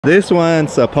This one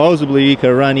supposedly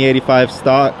could run E85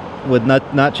 stock with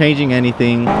not changing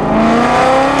anything.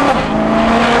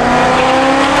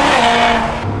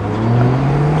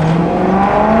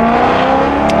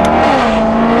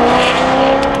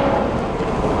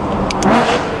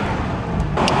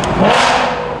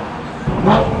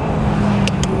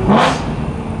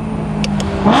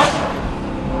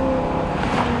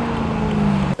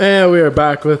 And we are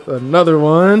back with another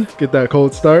one. Get that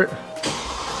cold start.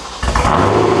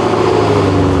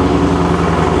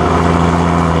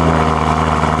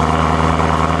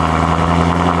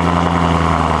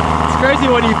 Crazy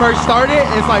when you first start it,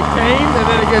 it's like tame and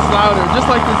then it gets louder, just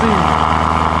like the Z.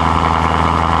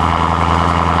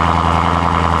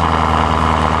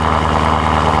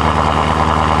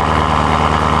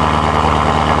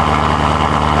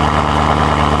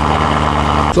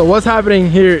 So what's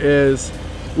happening here is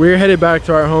we're headed back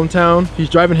to our hometown. He's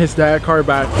driving his dad's car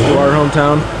back to our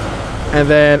hometown, and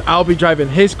then I'll be driving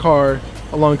his car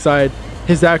alongside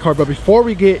his dad's car. But before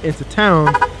we get into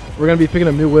town, we're gonna be picking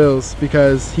up new wheels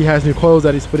because he has new clothes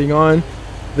that he's putting on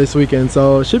this weekend.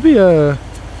 So it should be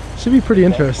pretty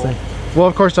interesting. Well,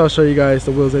 of course I'll show you guys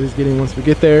the wheels that he's getting once we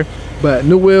get there, but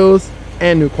new wheels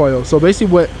and new coil. So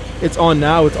basically what it's on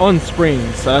now, it's on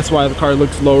springs, so that's why the car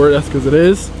looks lower. That's because it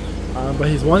is, but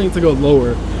he's wanting to go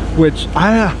lower, which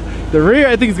the rear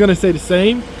I think is gonna stay the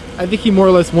same. I think he more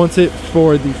or less wants it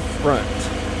for the front.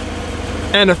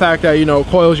 And the fact that, you know,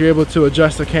 coils, you're able to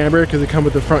adjust the camber because they come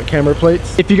with the front camber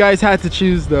plates. If you guys had to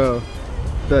choose the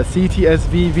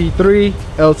CTSV V3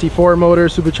 LT4 motor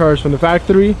supercharged from the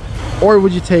factory, or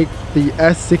would you take the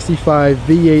S65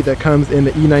 V8 that comes in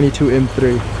the E92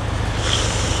 M3?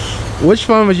 Which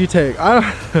one would you take?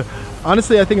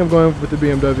 Honestly, I think I'm going with the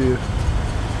BMW.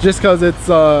 Just because it's,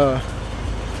 I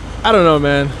don't know,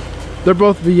 man. They're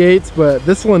both V8s, but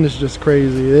this one is just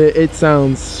crazy. It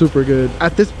sounds super good.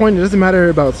 At this point, it doesn't matter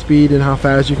about speed and how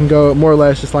fast you can go. More or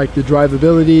less just like the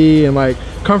drivability and like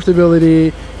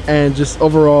comfortability and just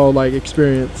overall like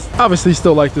experience. Obviously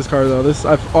still like this car though.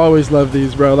 I've always loved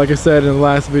these, bro. Like I said in the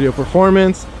last video,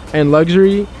 performance and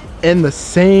luxury in the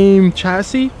same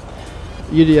chassis.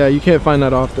 Yeah, you can't find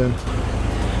that often.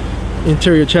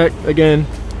 Interior check, again,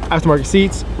 aftermarket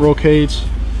seats, roll cage.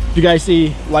 If you guys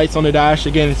see lights on the dash,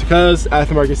 again, it's because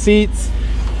aftermarket seats,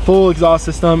 full exhaust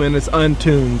system, and it's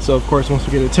untuned. So of course, once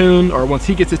we get it tuned, or once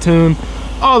he gets it tuned,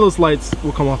 all those lights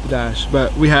will come off the dash.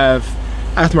 But we have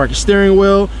aftermarket steering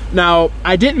wheel. Now,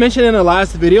 I didn't mention in the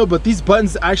last video, but these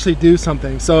buttons actually do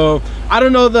something. So I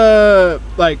don't know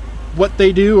what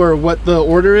they do or what the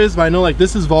order is, but I know like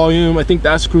this is volume, I think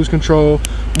that's cruise control,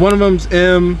 one of them's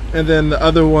M, and then the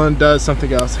other one does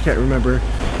something else, I can't remember.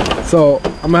 So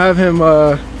I'm gonna have him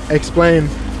explain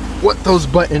what those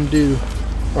buttons do,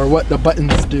 or what the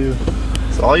buttons do.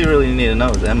 So all you really need to know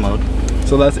is M mode.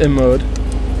 So that's M mode.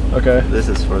 Okay. This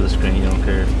is for the screen, you don't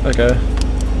care. Okay.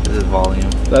 This is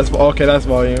volume. That's okay, that's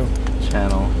volume.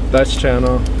 Channel. That's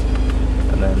channel.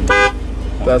 And then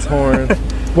that's horn.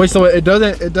 Wait, so it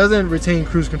doesn't retain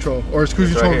cruise control, or is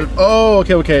cruise control? Right, oh,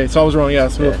 okay. So I was wrong. Yeah,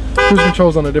 so yeah. Cruise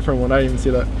control's on a different one. I didn't even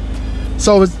see that.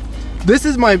 So this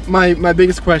is my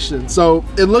biggest question. So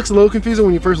it looks a little confusing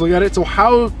when you first look at it. So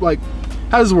how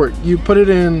does it work? You put it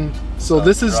in. So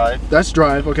this is drive. That's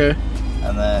drive. Okay.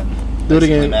 And then do it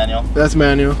again. Manual. That's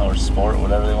manual. Or sport,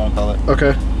 whatever they want to call it.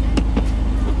 Okay.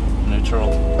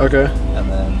 Neutral. Okay.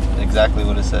 And then exactly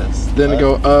what it says. Then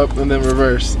go up and then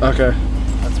reverse. Okay.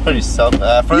 That's pretty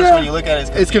at first, yeah, when you look at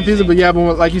it, it's confusing, but yeah,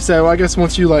 but like you said, well, I guess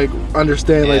once you like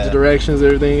understand like the directions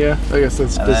and everything, yeah, I guess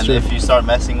that's true. If you start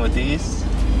messing with these,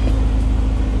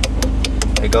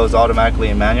 it goes automatically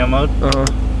in manual mode.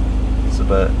 So,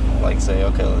 but like say,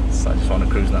 okay, I just want to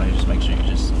cruise now. You just make sure you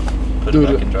just put it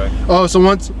back in drive. Oh, so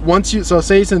once you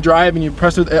say it's in drive and you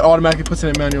press it, it automatically puts it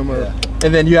in manual mode. Yeah.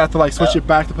 And then you have to like switch it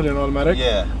back to put it in automatic?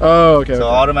 Yeah. Oh, okay. So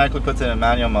automatically puts it in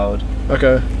manual mode.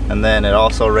 Okay. And then it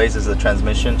also raises the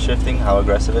transmission shifting, how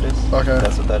aggressive it is. Okay.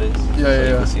 That's what that is. Yeah,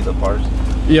 you can see the bars.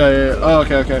 Yeah. Oh,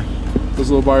 okay.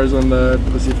 Those little bars on the,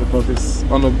 let's see if it focus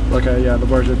on the, okay, yeah, the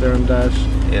bars right there on the dash.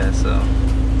 Yeah, so,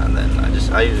 and then I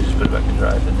usually just put it back in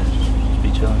drive and then just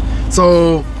be chilling.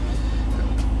 So,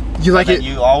 you like it?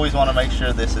 You always want to make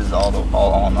sure this is all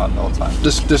on all the time.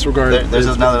 Just disregard it. There's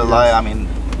another lie, I mean,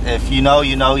 if you know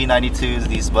E92s,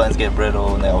 these buttons get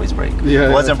brittle and they always break. Yeah,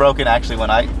 it wasn't broken actually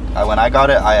when I got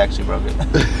it. I actually broke it.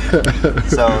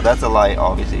 So that's a lie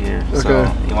obviously here. Okay.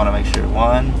 So you want to make sure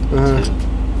 1, 2,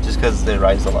 just because they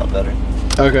rise a lot better.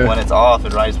 Okay. When it's off,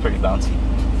 it rides pretty bouncy.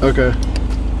 Okay.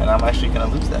 And I'm actually gonna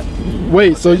lose that.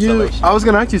 Wait, so I was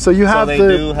gonna ask you. So you have they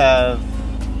do have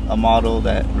a model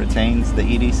that retains the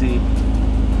EDC.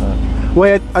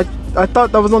 Wait, I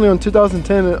thought that was only on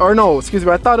 2010, or no, excuse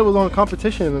me, I thought it was on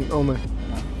competition only.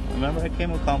 Remember it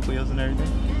came with comp wheels and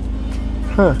everything?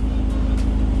 Huh.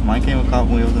 Mine came with comp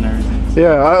wheels and everything. So.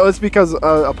 Yeah, it's because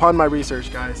upon my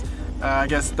research, guys, I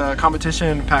guess the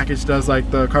competition package does like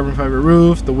the carbon fiber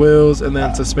roof, the wheels, and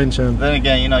then suspension. Then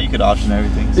again, you know, you could option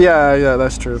everything. So. Yeah,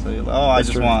 that's true. So you're like, oh, I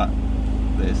just want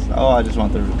this. Oh, I just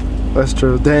want the roof. That's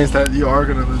true. Dang, that you are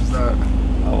gonna lose that.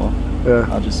 Oh well. Yeah.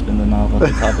 I'll just spin the knob on the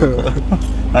top of it.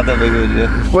 Not that big of a deal.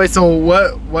 Wait, so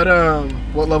what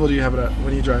level do you have it at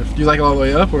when you drive? Do you like it all the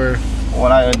way up, or?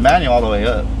 When I manual all the way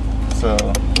up. So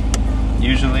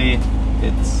usually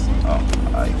it's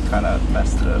I kind of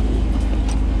messed it up.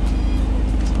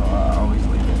 So I always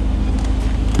leave it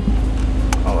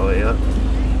all the way up.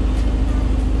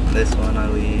 This one I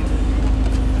leave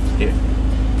here.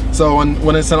 So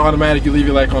when it's an automatic, you leave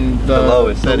it like on the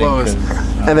lowest setting.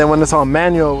 And then when it's on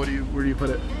manual, where do you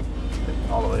put it?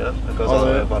 All the way up. It goes all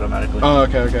the way up automatically. Oh,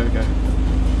 okay.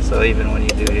 So even when you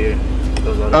do here, it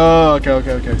goes automatically. Oh,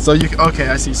 okay. So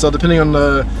I see. So depending on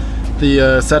the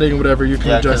setting or whatever, you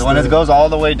can adjust. Yeah, because when it goes all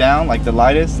the way down, like the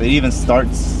lightest, it even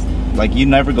starts, like you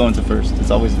never go into first.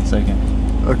 It's always in second.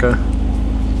 Okay.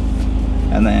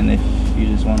 And then if you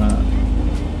just want to,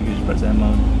 you can just press M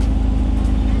mode.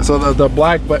 So the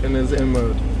black button is in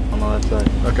mode. On the left side.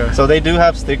 Okay. So they do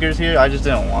have stickers here. I just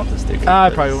didn't want the stickers. I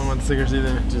probably wouldn't want the stickers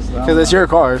either. Because it's your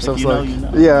car, so it's like, you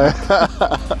know. Yeah.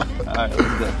 Alright,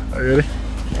 let's go. Are you ready?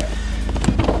 Yeah.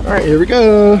 Alright, here we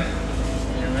go. You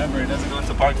remember, it doesn't go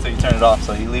into park until you turn it off.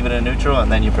 So you leave it in neutral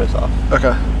and then you press off.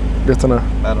 Okay. Good to know.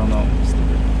 I don't know.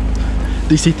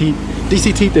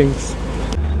 DCT things.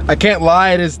 I can't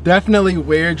lie, it is definitely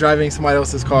weird driving somebody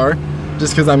else's car.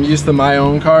 Just because I'm used to my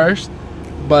own cars.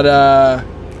 But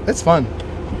it's fun.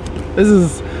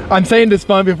 I'm saying this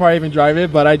fun before I even drive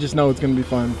it, but I just know it's gonna be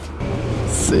fun.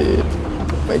 Let's see,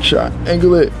 make sure I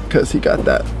angle it because he got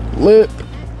that lip.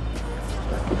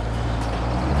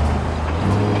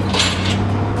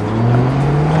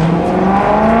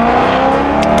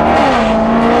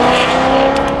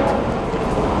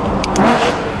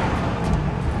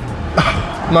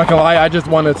 I'm not gonna lie, I just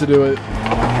wanted to do it.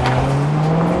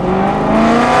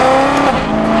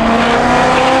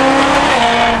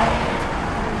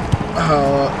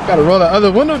 Gotta roll that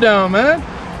other window down, man.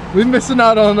 We're missing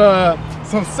out on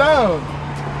some sound.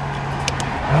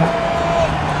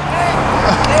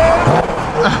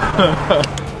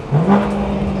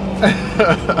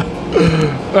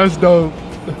 That's dope.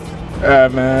 Yeah,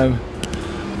 man.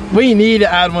 We need to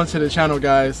add one to the channel,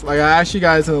 guys. Like I asked you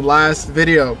guys in the last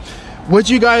video, would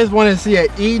you guys want to see an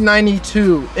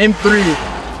E92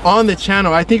 M3 on the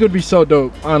channel? I think it would be so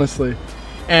dope, honestly.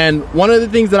 And one of the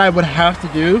things that I would have to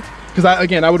do, because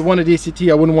I would want a DCT,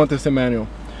 I wouldn't want this in manual,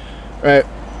 right?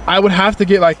 I would have to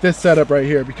get like this setup right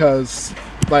here because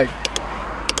like,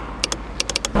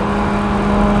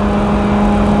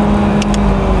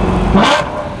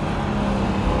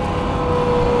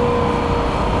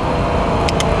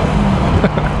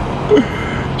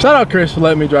 shout out Chris for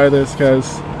letting me drive this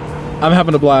because I'm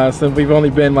having a blast and we've only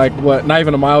been like, what, not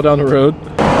even a mile down the road.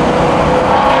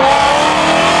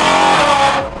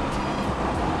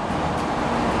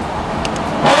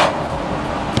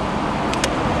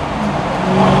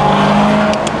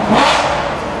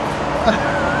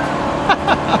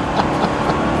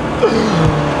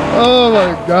 Oh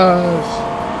my gosh.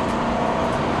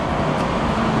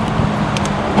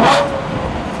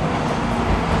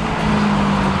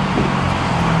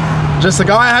 Just a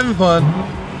guy having fun.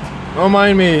 Don't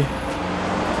mind me.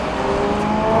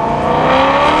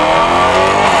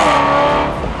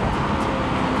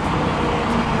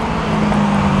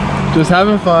 Just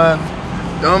having fun.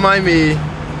 Don't mind me.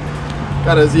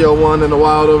 Got a Z01 in the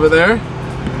wild over there.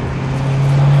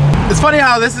 It's funny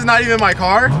how this is not even my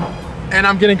car and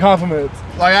I'm getting compliments.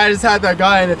 Like I just had that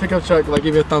guy in the pickup truck like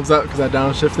give me a thumbs up because I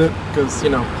downshifted. Because you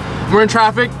know, we're in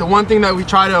traffic. The one thing that we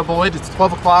try to avoid, it's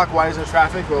 12 o'clock, why is there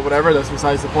traffic? Well, whatever, that's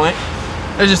besides the point.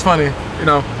 It's just funny, you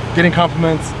know, getting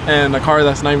compliments and a car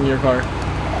that's not even your car.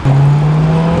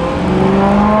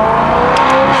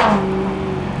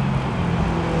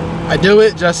 I do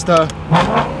it just to...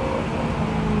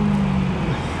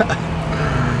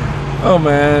 Oh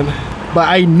man. But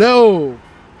I know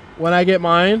when I get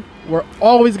mine, we're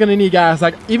always gonna need gas.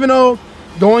 Like even though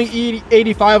going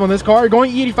E85 on this car,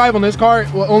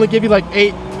 will only give you like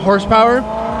 8 horsepower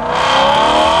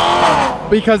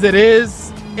because it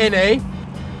is NA.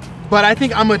 But I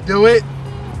think I'm gonna do it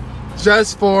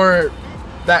just for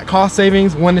that cost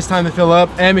savings when it's time to fill up,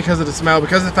 and because of the smell,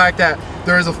 because of the fact that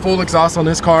there is a full exhaust on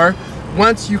this car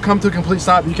once you come to a complete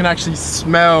stop, you can actually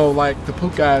smell like the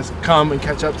poop gas come and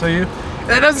catch up to you.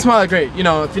 And it doesn't smell that great. You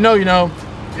know, if you know, you know,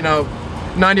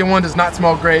 91 does not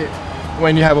smell great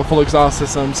when you have a full exhaust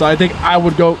system. So I think I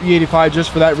would go E85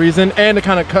 just for that reason, and to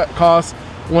kind of cut costs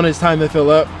when it's time to fill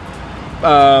up.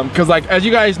 Because like, as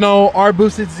you guys know, our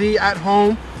boosted Z at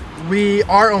home, we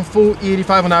are on full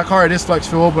E85 on that car. It is flex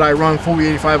fuel, but I run full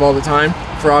E85 all the time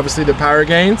for obviously the power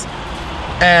gains.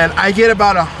 And I get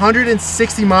about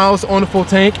 160 miles on a full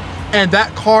tank, and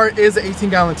that car is an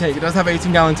 18-gallon tank. It does have an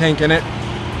 18-gallon tank in it.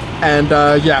 And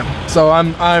yeah, so I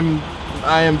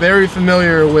am very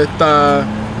familiar with the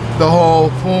whole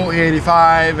full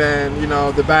E85 and, you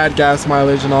know, the bad gas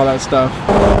mileage and all that stuff.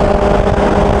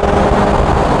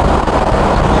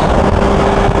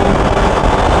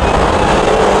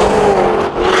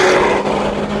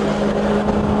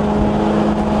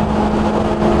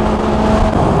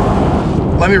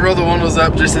 Let me roll the windows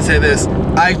up just to say this.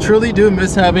 I truly do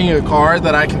miss having a car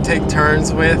that I can take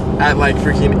turns with at like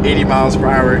freaking 80 miles per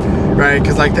hour, right?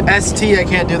 Because like the ST, I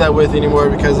can't do that with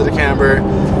anymore because of the camber.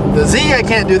 The Z, I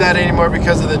can't do that anymore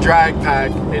because of the drag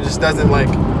pack. It just doesn't, like,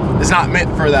 it's not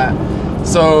meant for that.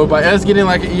 So by us getting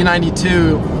like an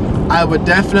E92, I would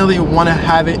definitely want to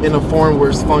have it in a form where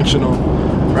it's functional,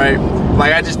 right?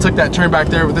 Like, I just took that turn back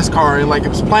there with this car, and like, it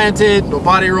was planted, no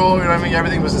body roll, you know what I mean?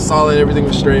 Everything was just solid, everything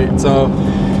was straight. So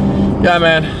yeah,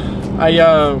 man,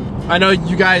 I know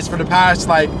you guys for the past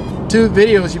like 2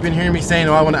 videos you've been hearing me saying,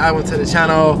 oh, I want to add one to the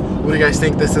channel, what do you guys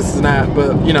think, this and that.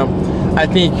 But you know, I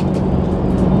think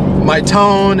my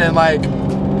tone and like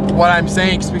what I'm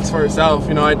saying speaks for itself.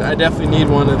 You know, I definitely need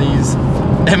one of these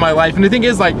in my life. And the thing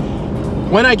is, like,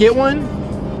 when I get one,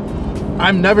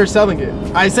 I'm never selling it.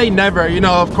 I say never, you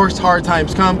know, of course hard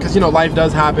times come, because, you know, life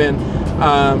does happen.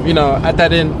 You know, at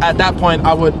that point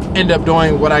I would end up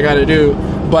doing what I gotta do,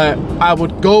 but I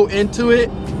would go into it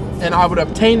and I would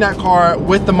obtain that car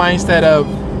with the mindset of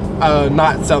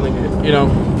not selling it, you know.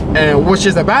 And which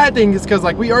is a bad thing, is because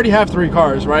like we already have 3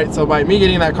 cars, right? So by me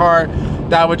getting that car,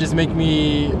 that would just make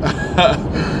me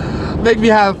make me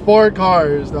have 4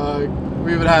 cars, dog.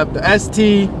 We would have the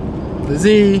ST, the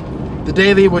Z, the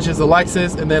Daily, which is a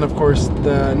Lexus, and then of course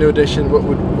the new edition,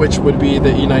 which would be the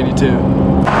E92.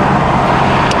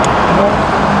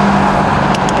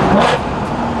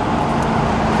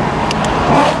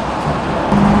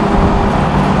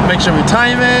 Make sure we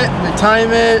time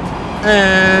it,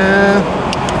 and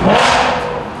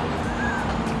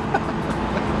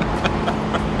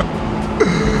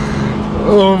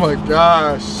oh my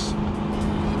gosh,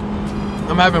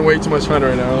 I'm having way too much fun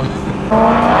right now.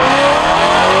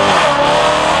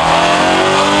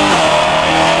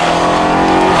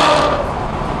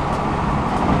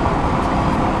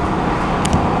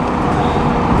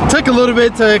 Took a little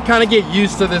bit to kind of get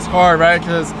used to this car, right?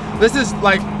 Because this is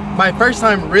like my first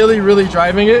time really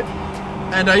driving it,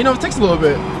 and you know, it takes a little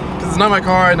bit because it's not my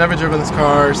car. I've never driven this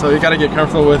car, so you got to get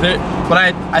comfortable with it. But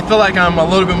I feel like I'm a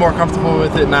little bit more comfortable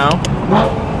with it now.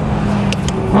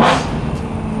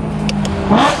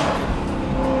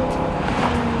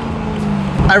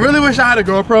 I really wish I had a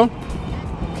GoPro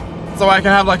so I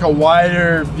can have like a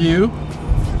wider view,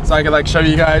 so I can like show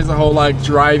you guys the whole like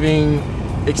driving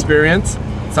experience.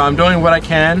 So I'm doing what I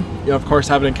can, you know, of course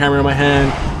having a camera in my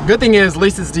hand. Good thing is, at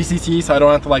least it's DCT, so I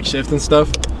don't have to like shift and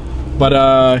stuff.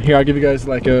 But here, I'll give you guys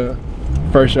like a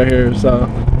first right here. So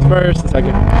first,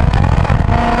 second.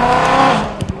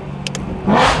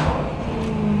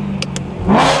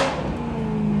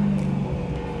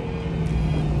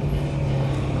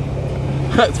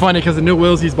 It's funny because the new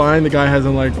wheels he's buying, the guy has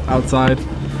them like outside.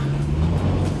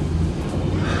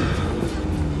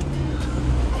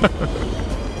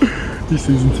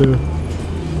 Season 2.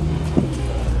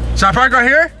 Should I park right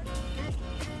here?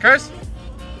 Chris?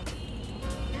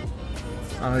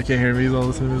 Oh, I can't hear me. He's all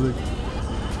listening to music.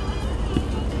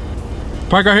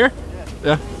 Park right here?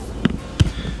 Yeah.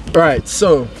 All right.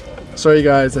 So, sorry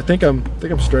guys. I think I'm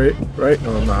straight, right?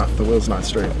 No, I'm not. The wheel's not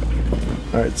straight.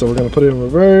 All right. So we're gonna put it in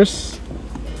reverse,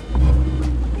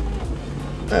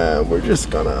 and we're just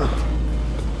gonna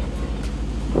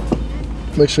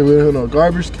make sure we don't have no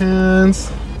garbage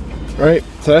cans. Right,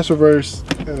 so that's reverse,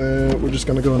 and then we're just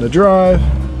gonna go into drive.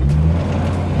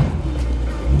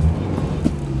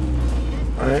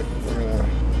 All right,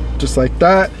 just like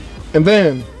that, and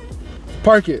then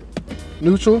park it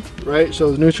neutral, right?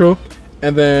 Shows neutral,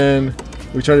 and then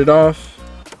we turn it off.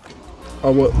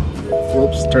 Oh, what?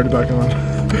 Whoops, turn it back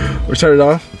on. We turn it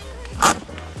off.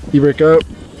 E-brake up,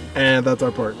 and that's our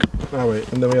park. Oh wait,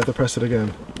 and then we have to press it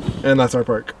again, and that's our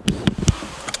park.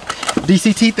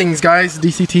 DCT things, guys,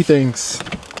 DCT things.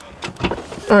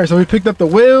 All right, so we picked up the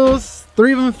wheels.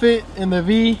 3 of them fit in the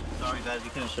V. Sorry,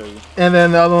 and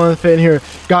then the other one fit in here.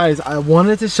 Guys, I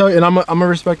wanted to show you, and I'm gonna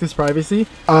respect his privacy.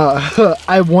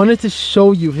 I wanted to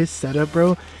show you his setup,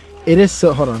 bro. It is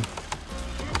so, hold on.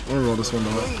 I'm gonna roll this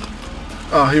window up.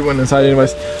 Oh, he went inside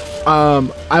anyways.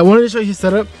 I wanted to show you his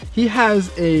setup. He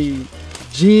has a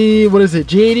what is it?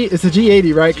 G80? It's a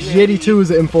G80, right? G80. G82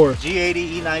 is an M4.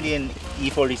 G80, E90, and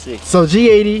E46. So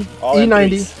G80, all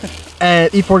E90,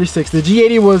 and E46. The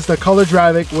G80 was the color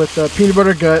Dravic with the peanut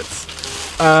butter guts.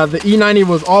 The E90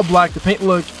 was all black. The paint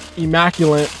looked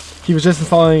immaculate. He was just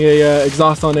installing a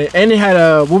exhaust on it, and it had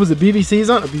a, what was it? BBCs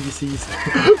on it? BBCs.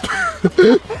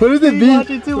 What is it? You're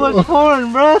watching too much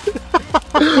porn, bro.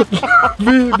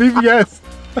 BBS.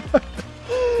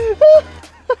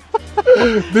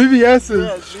 BBS's.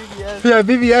 Yes, BBS. Yeah,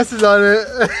 BBS is on it.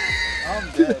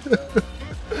 I'm dead, bro.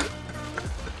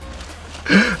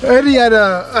 And he had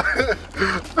a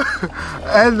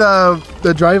and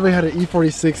the driveway had an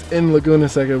E46 in Laguna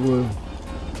Seca blue.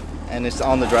 And it's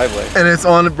on the driveway. And it's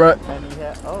on the and he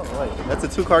had, oh wait, that's a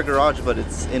 2-car garage, but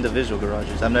it's individual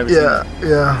garages. I've never seen that.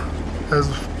 Yeah, that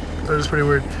was pretty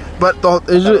weird. But it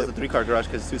was a 3-car garage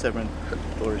because it's 2 separate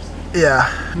doors.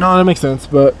 Yeah, no, that makes sense.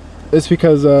 But it's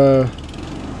because yeah,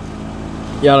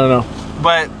 I don't know.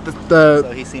 But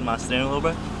so he's seen my steering wheel,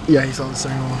 bro? Yeah, he saw the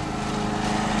steering wheel.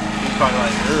 He's probably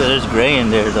like, there's gray in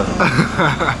there though.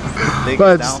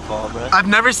 Biggest downfall, bro. I've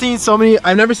never seen so many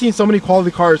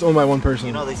quality cars owned by one person.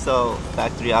 You know they sell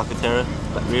factory Alcantara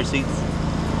rear seats.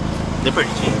 They're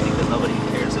pretty cheap because nobody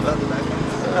cares about the back.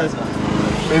 That's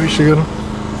fine. Maybe you should get them.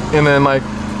 And then like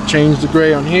change the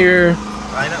gray on here.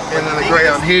 I know. And then the gray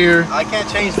on here. I can't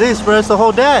change this, bro. It's the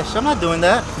whole dash. I'm not doing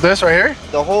that. This right here?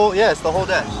 The whole, yeah, it's the whole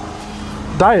dash.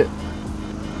 Dye it.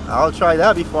 I'll try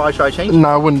that before I try changing. No,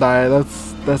 I wouldn't dye it.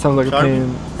 That sounds like Sharpie? A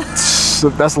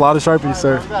pain. That's a lot of Sharpies, right,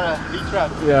 sir. We gotta beat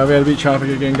traffic. Yeah, we gotta beat traffic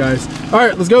again, guys. All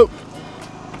right, let's go.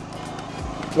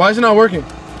 Why is it not working?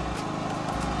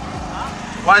 Huh?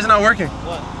 Why is it not working?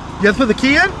 What? You have to put the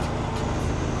key in?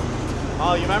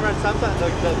 Oh, you remember sometimes the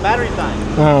battery's dying.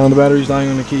 Oh, the battery's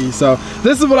dying on the key. So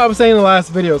this is what I was saying in the last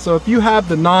video. So if you have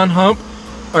the non-hump,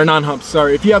 or non-hump,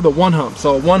 sorry, if you have the one hump.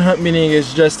 So one hump meaning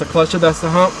is just the cluster, that's the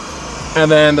hump. And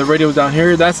then the radio's down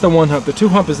here, that's the one hump. The two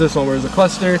hump is this one, where it's a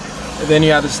cluster. And then you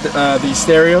have the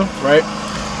stereo, right?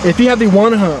 If you have the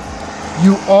one hump,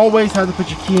 you always have to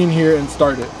put your key in here and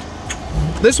start it.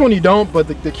 This one you don't, but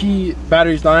the key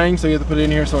battery's dying, so you have to put it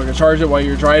in here so I can charge it while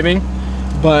you're driving.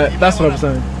 But that's what I'm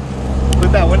saying.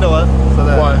 Put that window up so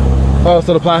that. Why? Oh,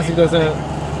 so the plastic doesn't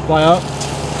fly up?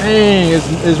 Dang,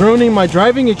 it's ruining my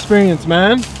driving experience,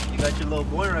 man. You got your little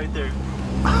boy right there.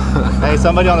 Hey,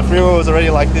 somebody on the freeway was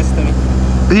already like this to me.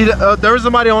 There was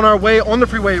somebody on our way on the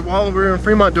freeway while we were in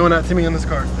Fremont doing that to me in this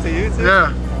car. To you too?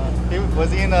 Yeah. Was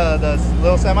he in the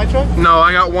little semi truck? No,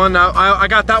 I got one. I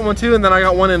got that one too, and then I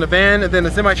got one in the van, and then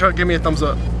the semi truck gave me a thumbs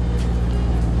up.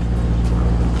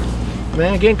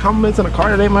 Man, getting compliments in a car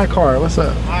that ain't my car. What's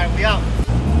up? Alright, we out.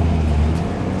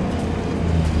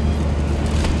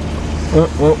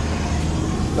 Well,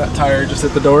 that tire just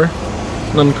hit the door.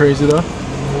 Nothing crazy though.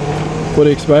 What do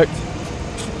you expect?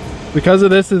 Because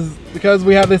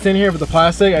we have this in here with the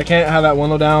plastic, I can't have that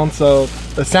window down, so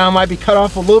the sound might be cut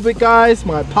off a little bit, guys.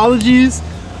 My apologies,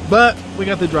 but we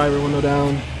got the driver window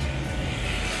down.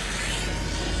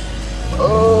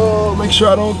 Oh, make sure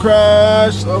I don't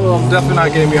crash. Oh, I'm definitely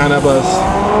not getting behind that bus.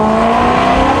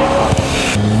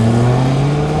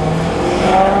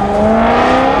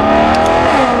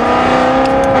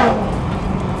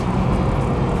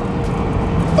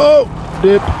 Oh,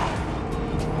 dip.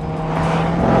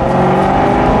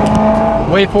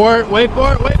 Wait for it, wait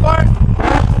for it, wait for it.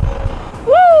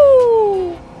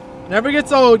 Woo! Never gets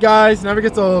old, guys, never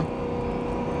gets old.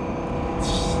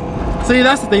 See,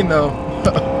 that's the thing though.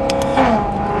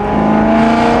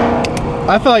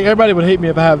 I feel like everybody would hate me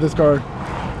if I have this car.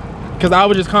 Because I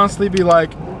would just constantly be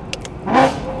like,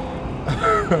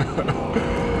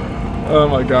 oh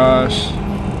my gosh.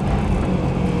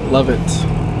 Love it.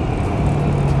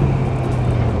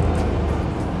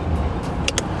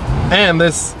 And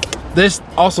this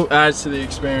also adds to the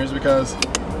experience because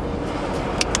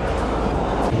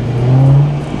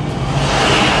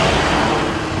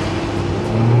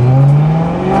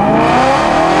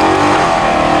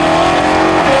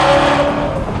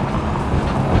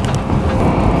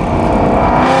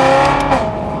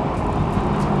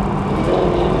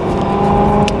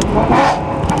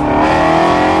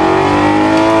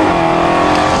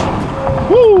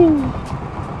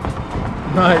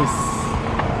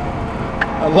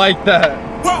I like that.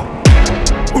 Whoa.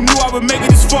 Who knew I would make it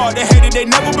this far? They hated, they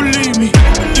never believed me.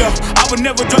 Yeah, I would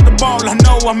never drop the ball. I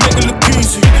know I make it look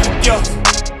easy. Yeah,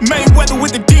 Mayweather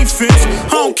with the defense.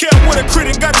 I don't care what a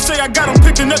critic gotta say, I got them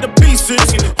picking up the pieces.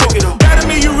 That to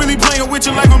me, you really playing with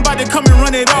your life. I'm about to come and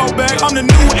run it all back. I'm the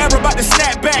new era, about to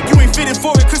snap back. You ain't fitting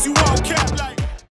for it, cause you all care.